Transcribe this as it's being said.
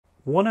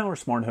1 Hour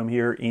Smart Home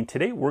here, and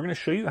today we're going to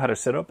show you how to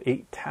set up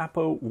a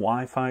Tapo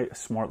Wi-Fi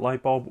smart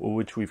light bulb,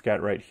 which we've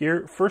got right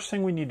here. First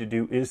thing we need to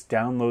do is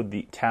download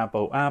the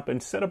Tapo app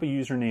and set up a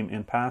username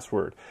and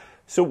password.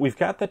 So we've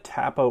got the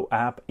Tapo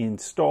app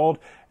installed,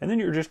 and then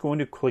you're just going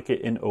to click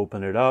it and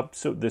open it up.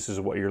 So this is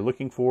what you're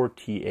looking for,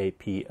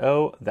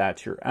 Tapo,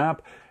 that's your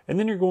app. And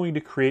then you're going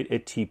to create a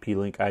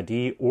TP-Link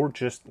ID or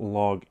just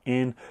log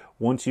in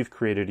once you've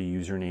created a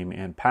username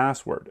and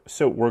password.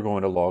 So we're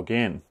going to log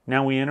in.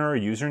 Now we enter our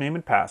username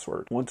and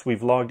password. Once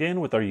we've logged in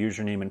with our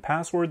username and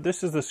password,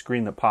 this is the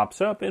screen that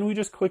pops up, and we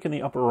just click in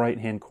the upper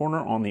right-hand corner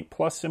on the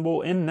plus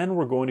symbol, and then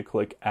we're going to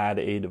click Add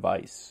a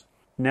Device.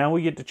 Now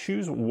we get to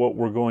choose what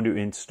we're going to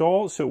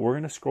install, so we're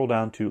going to scroll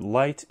down to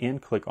Light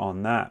and click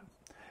on that.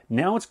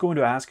 Now it's going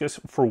to ask us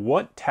for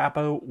what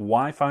Tapo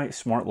Wi-Fi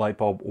smart light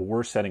bulb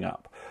we're setting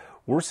up.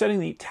 We're setting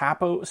the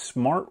Tapo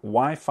Smart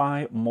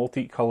Wi-Fi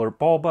multicolor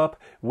bulb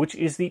up, which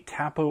is the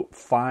Tapo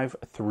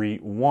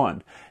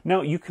 531.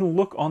 Now you can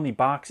look on the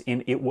box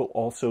and it will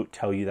also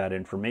tell you that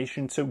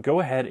information, so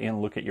go ahead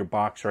and look at your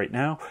box right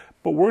now,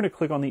 but we're going to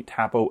click on the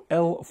Tapo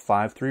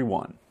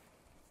L531.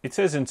 It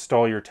says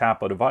install your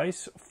Tapo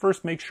device.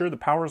 First, make sure the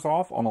power is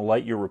off on the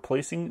light you're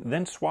replacing,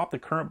 then swap the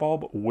current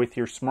bulb with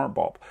your smart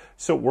bulb.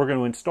 So we're going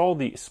to install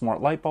the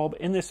smart light bulb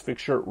in this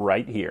fixture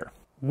right here.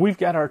 We've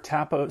got our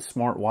Tapo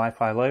Smart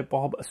Wi-Fi light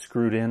bulb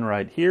screwed in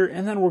right here,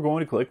 and then we're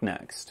going to click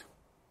Next.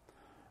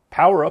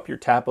 Power up your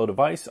Tapo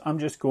device. I'm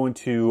just going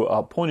to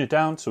point it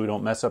down so we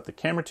don't mess up the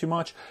camera too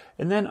much,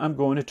 and then I'm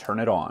going to turn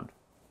it on.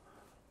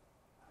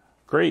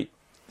 Great.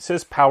 It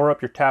says power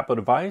up your Tapo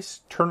device,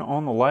 turn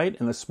on the light,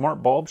 and the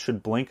smart bulb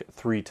should blink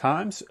 3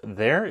 times.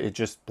 There, it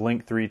just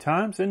blinked 3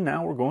 times, and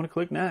now we're going to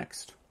click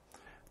Next.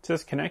 It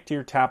says connect to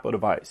your Tapo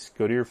device.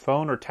 Go to your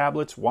phone or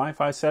tablet's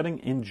Wi-Fi setting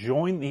and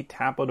join the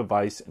Tapo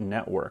device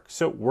network.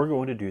 So we're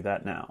going to do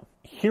that now.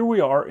 Here we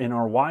are in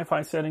our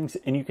Wi-Fi settings,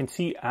 and you can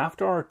see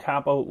after our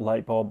Tapo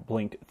light bulb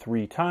blinked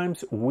 3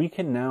 times, we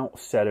can now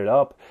set it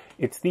up.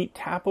 It's the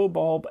Tapo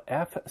bulb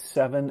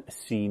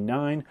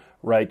F7C9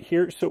 right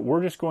here. So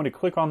we're just going to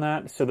click on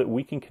that so that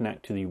we can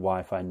connect to the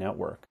Wi-Fi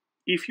network.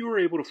 If you were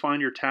able to find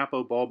your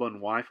Tapo bulb on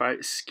Wi-Fi,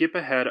 skip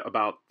ahead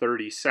about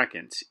 30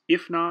 seconds.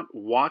 If not,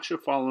 watch the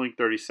following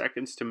 30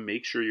 seconds to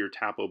make sure your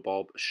Tapo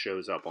bulb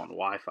shows up on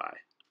Wi-Fi.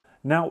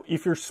 Now,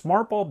 if your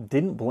smart bulb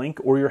didn't blink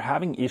or you're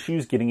having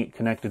issues getting it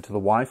connected to the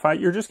Wi-Fi,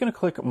 you're just going to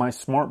click My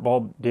Smart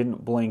Bulb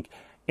Didn't Blink.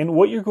 And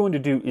what you're going to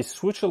do is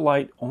switch the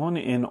light on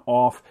and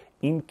off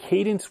in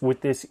cadence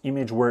with this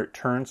image where it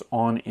turns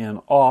on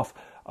and off.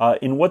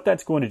 And what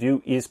that's going to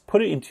do is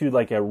put it into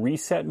like a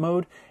reset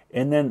mode,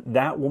 and then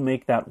that will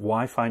make that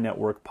Wi-Fi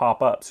network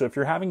pop up. So if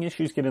you're having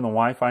issues getting the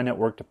Wi-Fi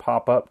network to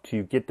pop up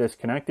to get this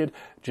connected,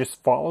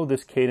 just follow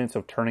this cadence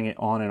of turning it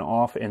on and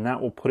off, and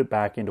that will put it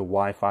back into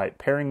Wi-Fi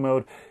pairing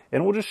mode.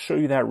 And we'll just show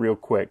you that real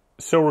quick.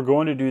 So we're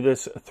going to do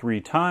this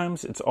 3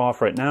 times. It's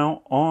off right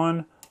now.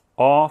 On,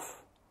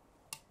 off,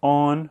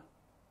 on,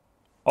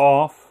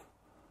 off,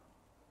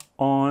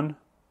 on,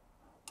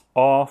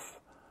 off.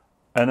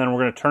 And then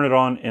we're going to turn it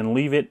on and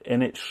leave it,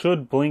 and it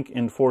should blink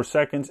in 4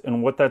 seconds.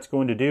 And what that's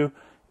going to do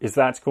is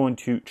that's going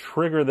to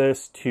trigger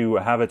this to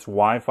have its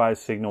Wi-Fi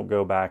signal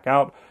go back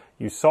out.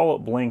 You saw it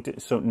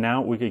blinked, so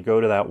now we could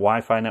go to that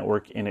Wi-Fi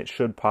network and it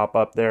should pop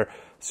up there.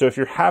 So if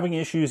you're having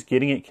issues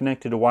getting it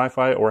connected to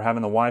Wi-Fi or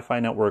having the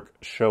Wi-Fi network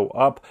show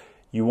up,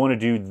 you want to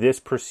do this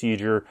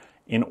procedure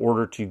in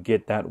order to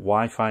get that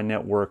Wi-Fi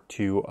network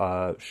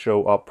to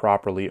show up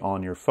properly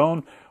on your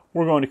phone.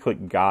 We're going to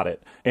click Got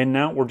It. And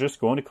now we're just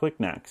going to click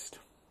Next.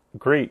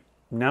 Great.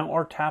 Now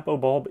our Tapo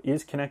bulb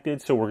is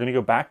connected, so we're going to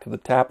go back to the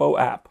Tapo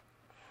app.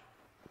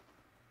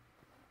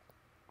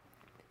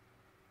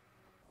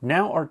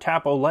 Now our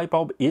Tapo light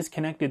bulb is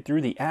connected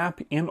through the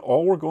app, and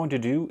all we're going to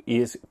do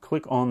is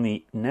click on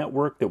the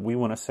network that we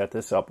want to set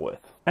this up with.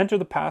 Enter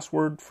the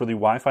password for the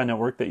Wi-Fi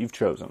network that you've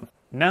chosen.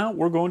 Now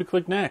we're going to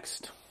click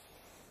Next.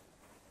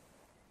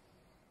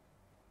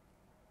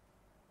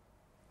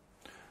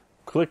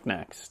 Click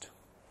Next.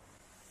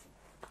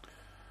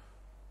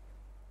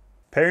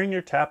 Pairing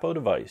your Tapo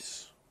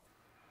device.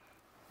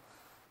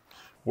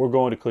 We're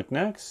going to click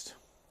Next.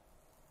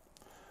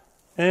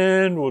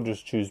 And we'll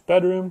just choose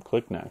Bedroom,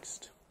 click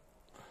Next.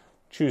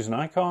 Choose an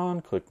icon,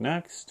 click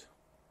Next.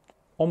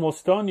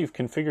 Almost done, you've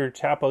configured your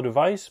Tapo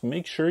device.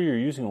 Make sure you're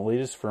using the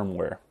latest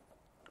firmware.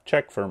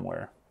 Check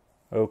firmware.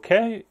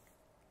 Okay,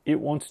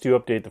 it wants to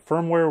update the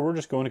firmware. We're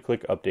just going to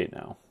click Update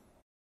now.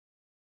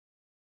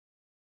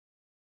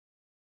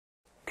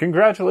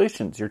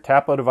 Congratulations, your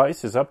Tapo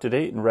device is up to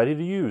date and ready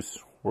to use.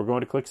 We're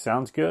going to click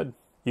Sounds Good.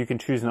 You can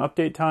choose an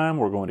update time.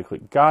 We're going to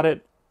click Got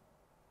It.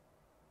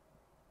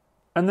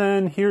 And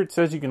then here it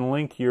says you can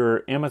link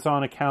your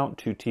Amazon account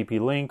to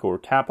TP-Link or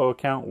Tapo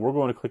account. We're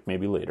going to click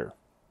Maybe Later.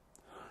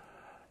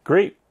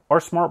 Great. Our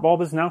smart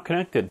bulb is now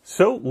connected.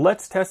 So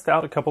let's test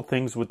out a couple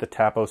things with the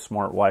Tapo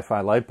Smart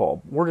Wi-Fi light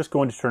bulb. We're just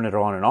going to turn it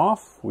on and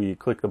off. We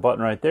click the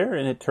button right there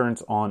and it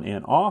turns on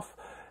and off.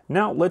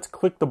 Now let's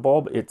click the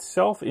bulb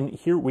itself, and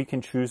here we can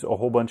choose a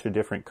whole bunch of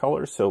different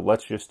colors. So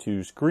let's just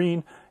choose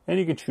green, and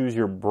you can choose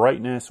your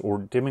brightness or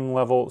dimming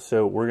level.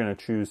 So we're going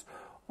to choose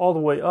all the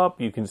way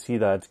up. You can see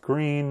that's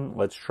green.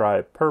 Let's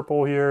try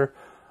purple here,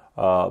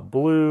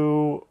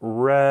 blue,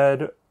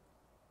 red,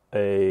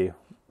 I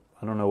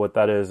don't know what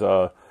that is,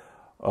 a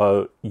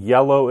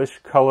yellowish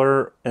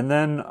color, and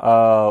then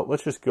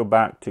let's just go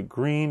back to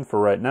green for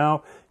right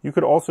now. You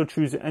could also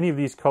choose any of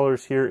these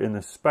colors here in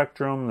the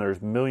spectrum.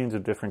 There's millions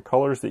of different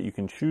colors that you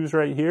can choose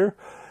right here.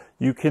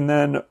 You can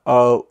then,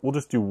 we'll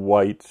just do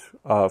white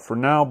for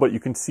now, but you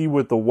can see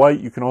with the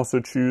white, you can also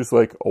choose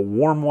like a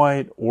warm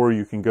white, or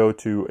you can go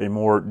to a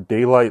more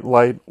daylight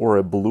light or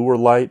a bluer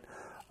light,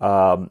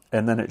 and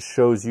then it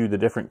shows you the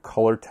different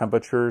color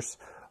temperatures.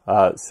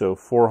 So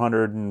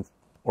 400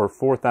 or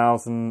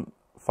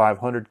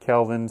 4,500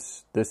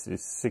 kelvins. This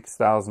is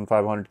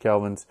 6,500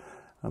 kelvins.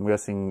 I'm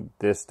guessing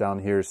this down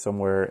here is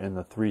somewhere in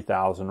the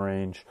 3,000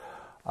 range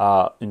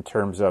in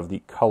terms of the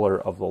color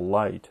of the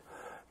light.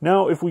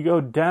 Now, if we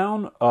go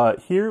down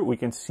here, we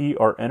can see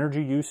our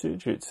energy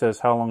usage. It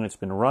says how long it's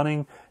been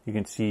running. You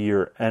can see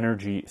your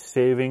energy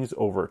savings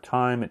over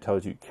time. It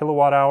tells you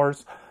kilowatt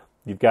hours.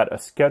 You've got a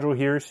schedule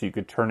here, so you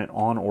could turn it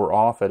on or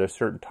off at a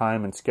certain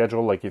time and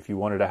schedule, like if you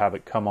wanted to have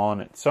it come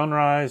on at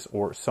sunrise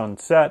or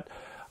sunset.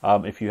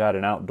 If you had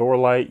an outdoor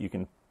light, you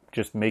can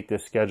just make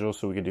this schedule,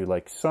 so we could do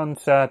like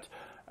sunset,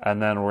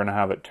 and then we're going to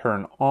have it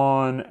turn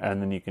on,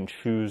 and then you can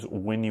choose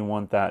when you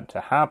want that to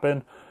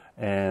happen,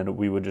 and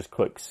we would just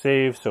click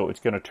save. So it's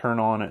going to turn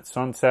on at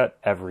sunset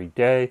every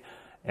day,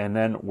 and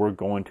then we're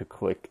going to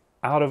click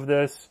out of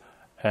this.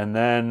 And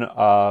then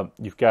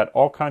you've got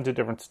all kinds of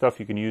different stuff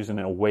you can use in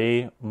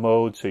away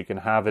mode, so you can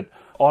have it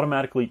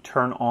automatically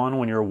turn on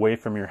when you're away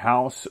from your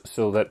house,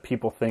 so that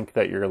people think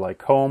that you're like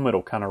home.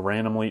 It'll kind of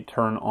randomly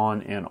turn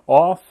on and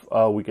off.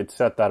 We could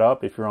set that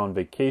up if you're on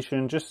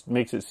vacation. Just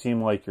makes it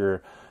seem like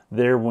you're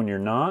there when you're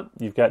not.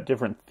 You've got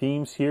different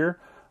themes here.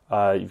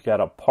 You've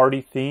got a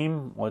party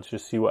theme. Let's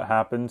just see what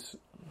happens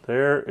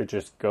there. It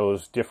just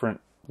goes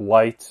different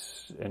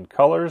lights and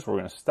colors. We're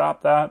going to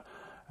stop that.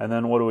 And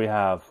then what do we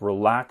have?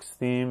 Relax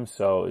theme.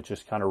 So it's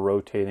just kind of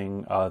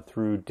rotating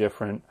through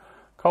different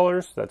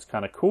colors. That's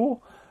kind of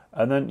cool.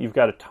 And then you've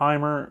got a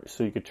timer,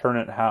 so you could turn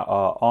it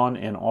on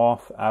and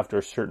off after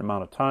a certain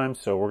amount of time.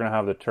 So we're going to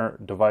have the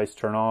device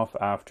turn off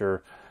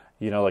after,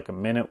 like a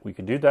minute. We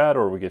could do that,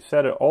 or we could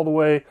set it all the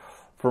way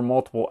for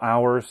multiple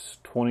hours,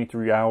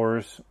 23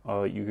 hours.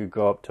 You could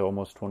go up to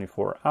almost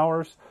 24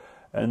 hours.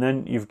 And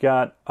then you've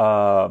got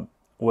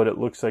what it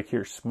looks like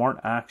here, smart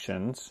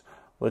actions.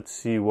 Let's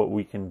see what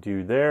we can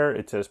do there.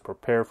 It says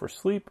prepare for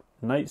sleep,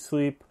 night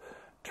sleep,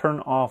 turn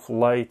off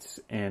lights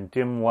and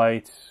dim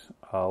lights.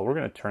 We're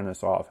going to turn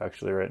this off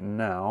actually right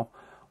now.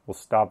 We'll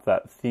stop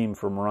that theme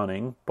from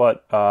running.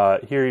 But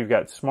here you've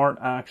got smart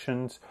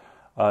actions.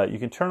 You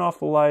can turn off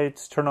the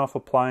lights, turn off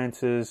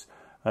appliances,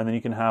 and then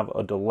you can have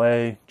a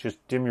delay.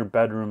 Just dim your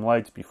bedroom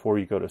lights before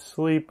you go to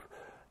sleep.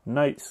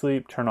 Night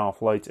sleep, turn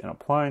off lights and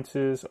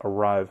appliances,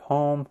 arrive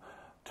home.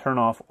 Turn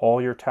off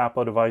all your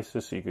Tapo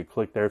devices, so you could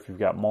click there if you've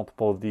got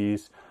multiple of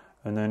these.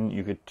 And then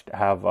you could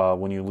have,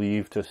 when you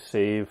leave to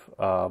save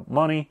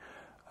money,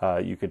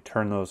 you could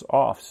turn those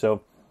off.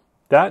 So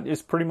that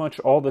is pretty much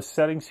all the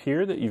settings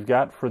here that you've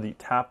got for the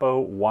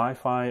Tapo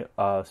Wi-Fi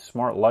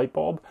Smart Light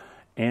Bulb.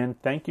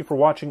 And thank you for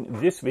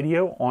watching this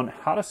video on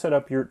how to set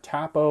up your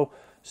Tapo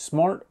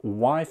Smart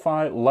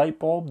Wi-Fi Light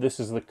Bulb. This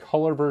is the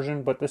color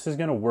version, but this is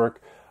going to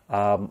work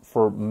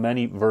for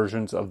many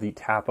versions of the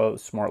Tapo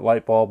Smart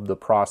Light Bulb. The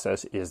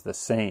process is the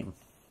same.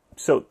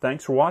 So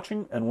thanks for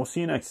watching, and we'll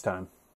see you next time.